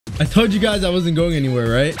I told you guys I wasn't going anywhere,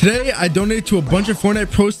 right? Today, I donated to a bunch of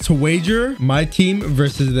Fortnite pros to wager my team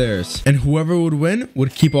versus theirs. And whoever would win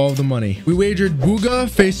would keep all of the money. We wagered Booga,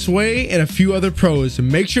 Face Sway, and a few other pros.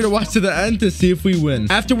 Make sure to watch to the end to see if we win.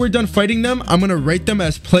 After we're done fighting them, I'm going to rate them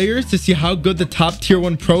as players to see how good the top tier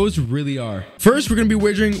 1 pros really are. First, we're going to be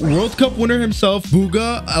wagering World Cup winner himself,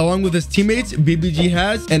 Booga, along with his teammates, BBG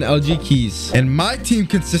Has, and LG Keys. And my team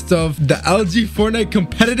consists of the LG Fortnite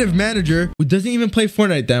competitive manager, who doesn't even play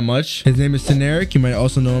Fortnite that much. His name is Generic. You might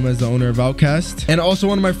also know him as the owner of Outcast. And also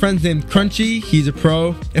one of my friends named Crunchy. He's a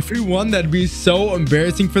pro. If we won, that'd be so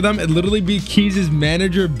embarrassing for them. It'd literally be Keys'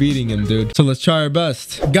 manager beating him, dude. So let's try our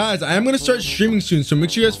best. Guys, I am going to start streaming soon, so make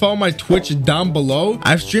sure you guys follow my Twitch down below.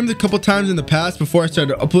 I've streamed a couple times in the past before I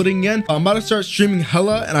started uploading again. I'm about to start streaming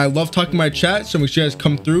hella, and I love talking to my chat, so make sure you guys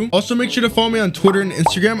come through. Also, make sure to follow me on Twitter and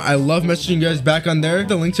Instagram. I love messaging you guys back on there.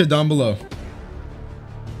 The links are down below.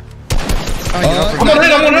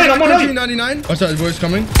 I'm on 99. Oh, sorry, the boy's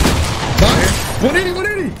coming. Box. 180,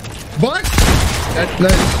 180. Box. That's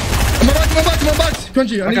nice. I'm on box.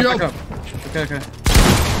 Crunchy, I need your help. Okay.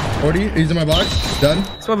 40, he's in my box. Done.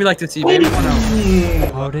 That's what we like to see, baby.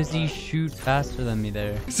 How does he shoot faster than me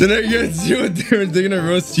there? So now you guys see what they're gonna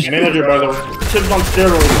roast you. Manager, by the way. Shit's on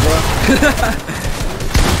steroids, bro.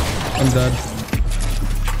 I'm dead.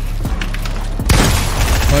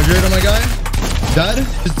 100 on my guy. Dead.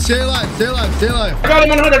 Just stay alive. I got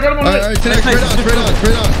him on hood. Alright, straight on.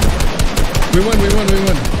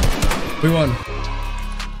 We won.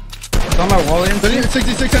 It's on my wall.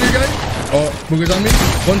 66 on your guy. Oh, Booger's on me.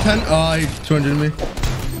 110. Oh, he's 200 on me.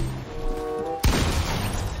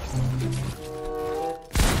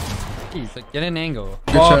 Jeez, like, get an angle.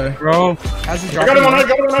 Good try. Bro. I got him on hood.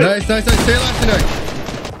 Nice. Stay alive tonight.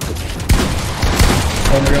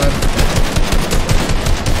 Oh my god.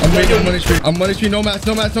 I'm making money street. I'm money street. No mats.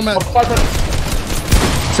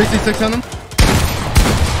 66 on him.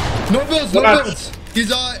 No builds.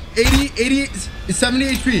 He's 80,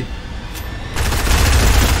 70 HP.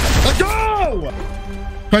 Let's go!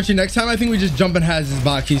 Crunchy, next time I think we just jump and has his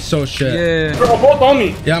box. He's so shit. Yeah. Bro, both on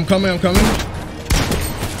me. Yeah, I'm coming.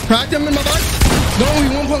 Cracked him in my box. No, he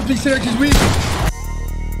won't pump me. He's weak.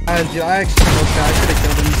 I actually looked at. I should have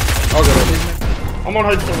killed him. I'll get it. I'm on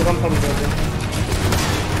hood, so I'm coming back.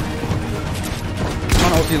 I'm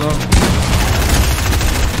on ulti low.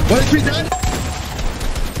 What is he dead?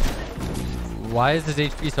 Why is his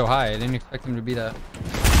HP so high? I didn't expect him to be that.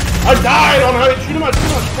 I died on hood. Shoot him out.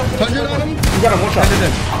 100 on him. You got him. One shot.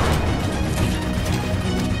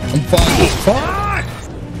 I'm fucked. Fuck!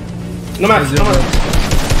 No matter.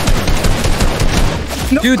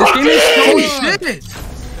 Dude, this game is so shit.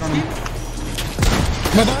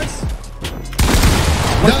 My box.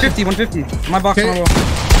 150. My box on my wall.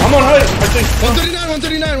 I'm on hood. I think.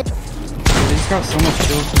 139. He's got so much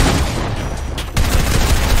build.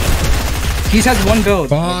 He has one build.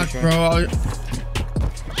 Fuck, bro.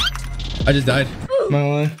 I just died. My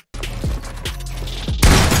line.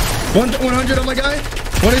 100 on my guy.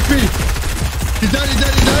 1 HP. He's dead.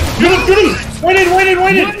 Get him. Waited. What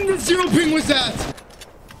in the 0 ping was that?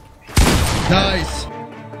 Nice.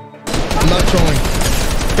 I'm not trolling.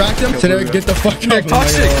 Cracked him. Generic, get the fuck up. Talk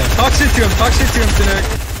shit to him, Generic.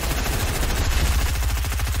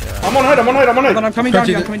 I'm on hood. I'm coming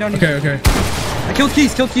down. Okay. I killed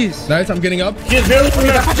Keys. Nice, I'm getting up. He is barely Put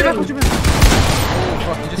you back.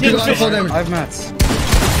 He's getting a lot of full damage. I have mats.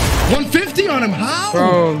 150 on him. How?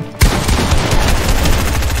 Bro.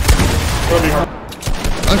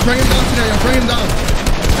 I'm bringing him down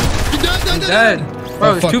today. He's dead.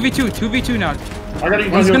 Bro, it's fuck. 2v2 now. I gotta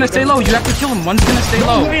One's gonna stay low. You have to kill him. One's gonna stay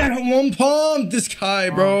low. I won't pump this guy,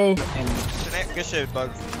 bro. Good shit,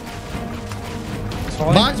 bug.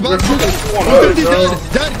 Box. Booga.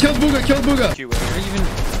 Dead. Kill Booga.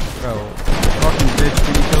 Bro. Fucking bitch,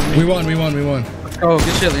 dude, you killed me. We won. Oh,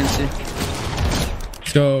 good shit, Lindsay.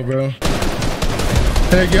 Let's go, bro.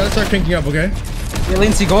 Hey, you gotta start cranking up, okay? Yeah,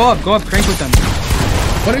 Lindsay, go up, crank with them.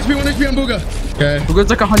 1 HP on Booga. Okay. Booga's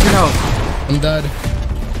like 100 health. I'm dead.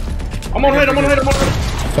 I'm on hood.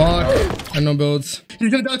 Fuck. I have no builds.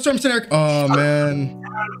 He's gonna die storm Generic. Oh, man.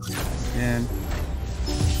 Man.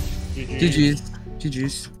 GG's.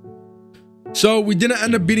 So we didn't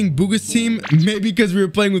end up beating Booga's team, maybe because we were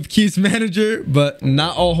playing with Keith's manager, but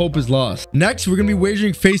not all hope is lost. Next, we're going to be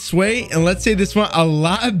wagering Face Sway, and let's say this went a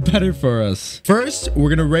lot better for us. First, we're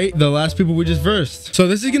going to rate the last people we just versed. So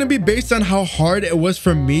this is going to be based on how hard it was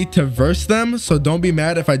for me to verse them, so don't be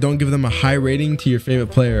mad if I don't give them a high rating to your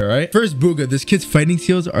favorite player, all right? First, Booga. This kid's fighting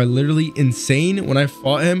skills are literally insane. When I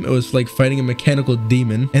fought him, it was like fighting a mechanical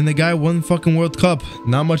demon, and the guy won fucking World Cup.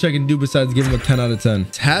 Not much I can do besides give him a 10 out of 10.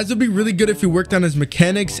 Taz would be really good if if he worked on his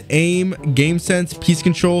mechanics, aim, game sense, piece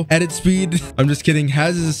control, edit speed. I'm just kidding.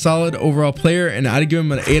 Haz is a solid overall player, and I'd give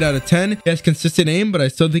him an 8 out of 10. He has consistent aim, but I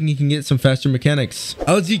still think he can get some faster mechanics.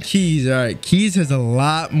 LG Keys. All right, Keys has a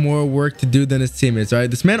lot more work to do than his teammates. All right,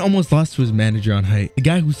 this man almost lost to his manager on height. The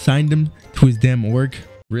guy who signed him to his damn org.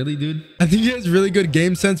 Really, dude? I think he has really good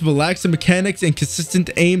game sense, but lacks the mechanics and consistent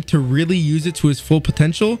aim to really use it to his full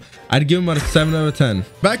potential. I'd give him a 7 out of 10.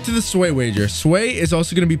 Back to the Sway wager. Sway is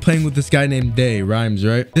also going to be playing with this guy named Day. Rhymes,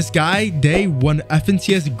 right? This guy, Day, won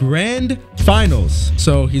FNCS Grand Finals.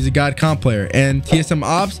 So he's a god comp player. And TSM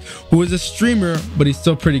Ops, who is a streamer, but he's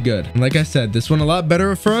still pretty good. And like I said, this one a lot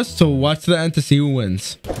better for us. So watch to the end to see who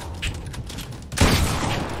wins.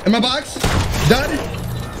 In my box. Done.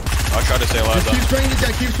 I'll try to stay alive though. Keep spraying this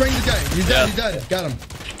guy. Keep spraying this guy. He's dead. He's dead. Got him.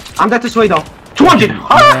 I'm dead this way though. 200.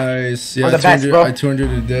 Nice. Yeah, I'm the best, 200, bro. 200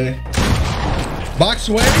 a day. Box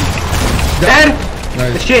away. Dead.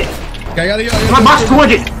 Nice. The shit. Okay, I gotta go. My box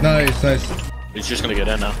 200. Nice, nice. He's just gonna get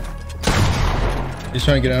in now. He's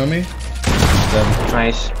trying to get out of me. Dead.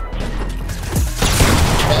 Nice.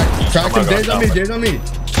 Track him. Days on me. Days on me.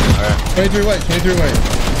 Alright. 23 white. 23 white.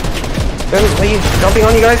 Are you jumping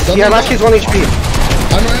on you guys? Double yeah, jump. last kid's 1 HP.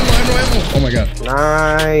 I'm no ammo. Oh my god.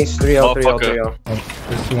 Nice. 3-0, 3-0, 3-0. Oh,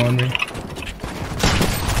 there's two on me.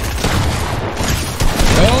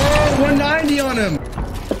 Oh, 190 on him.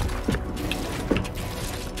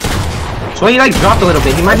 So he like dropped a little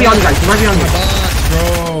bit. He might be on you guys. He might be on you. Box,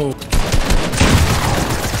 bro.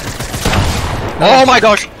 Oh my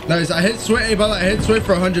gosh! Nice. I hit Sway. Hey, I hit Sway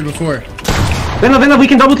for 100 before. Venla, we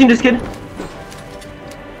can double team this kid.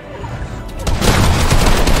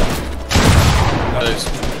 There's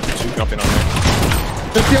two jumping on me.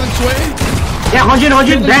 50 on Sway. Yeah, 100, Kill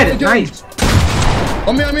him, dead. kill him. Nice.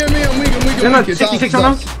 On me. I'm weak. Venla, 66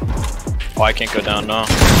 on him. Oh, I can't go down, no.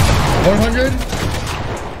 100.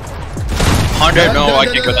 100, no, I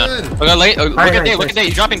can't go down. Dead. Look at late. Look at nice, Day, look nice. at Day.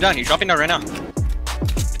 He's dropping down. He's dropping down right now.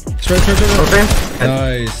 Straight. Okay.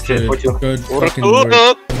 Nice, Shit, dude. 42. Good fucking Up.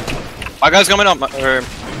 work. My guy's coming up.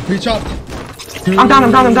 We chopped. I'm down.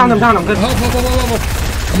 I'm good. Help.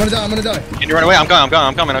 I'm gonna die. Can you run away? I'm coming.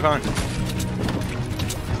 Coming as well.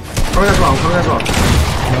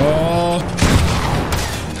 No.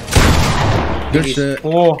 Good shit.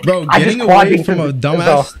 Oh, Bro, I getting just quad away beat from a him.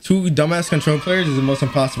 two dumbass control players is the most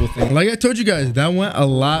impossible thing. Like I told you guys, that went a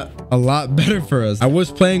lot better for us. I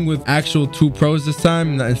was playing with actual 2 pros this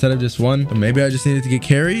time instead of just 1. But maybe I just needed to get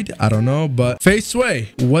carried. I don't know. But Face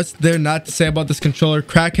Sway, what's there not to say about this controller?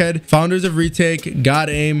 Crackhead, founders of Retake, God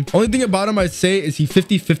aim. Only thing about him I'd say is he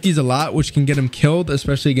 50-50s a lot, which can get him killed,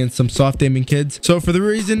 especially against some soft aiming kids. So for the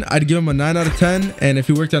reason, I'd give him a 9 out of 10. And if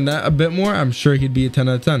he worked on that a bit more, I'm sure he'd be a 10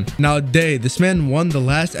 out of 10. Now, Day, this man won the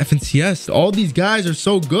last FNCS. All these guys are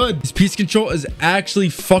so good. His piece control is actually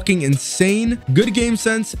fucking insane. Good game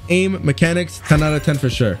sense, aim, mechanics, 10 out of 10 for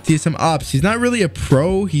sure. TSM Ops, he's not really a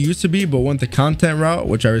pro. He used to be, but went the content route,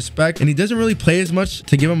 which I respect. And he doesn't really play as much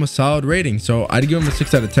to give him a solid rating. So I'd give him a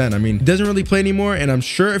 6 out of 10. I mean, he doesn't really play anymore. And I'm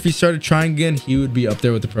sure if he started trying again, he would be up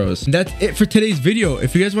there with the pros. And that's it for today's video.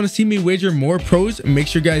 If you guys want to see me wager more pros, make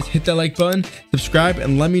sure you guys hit that like button, subscribe,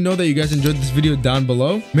 and let me know that you guys enjoyed this video down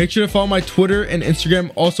below. Make sure to follow my Twitter and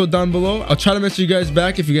Instagram also down below. I'll try to message you guys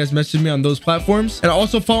back if you guys message me on those platforms. And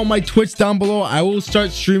also follow my Twitch down below. I will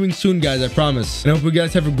start streaming soon, guys. I promise. And I hope you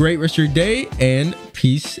guys have a great rest of your day, and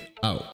peace out.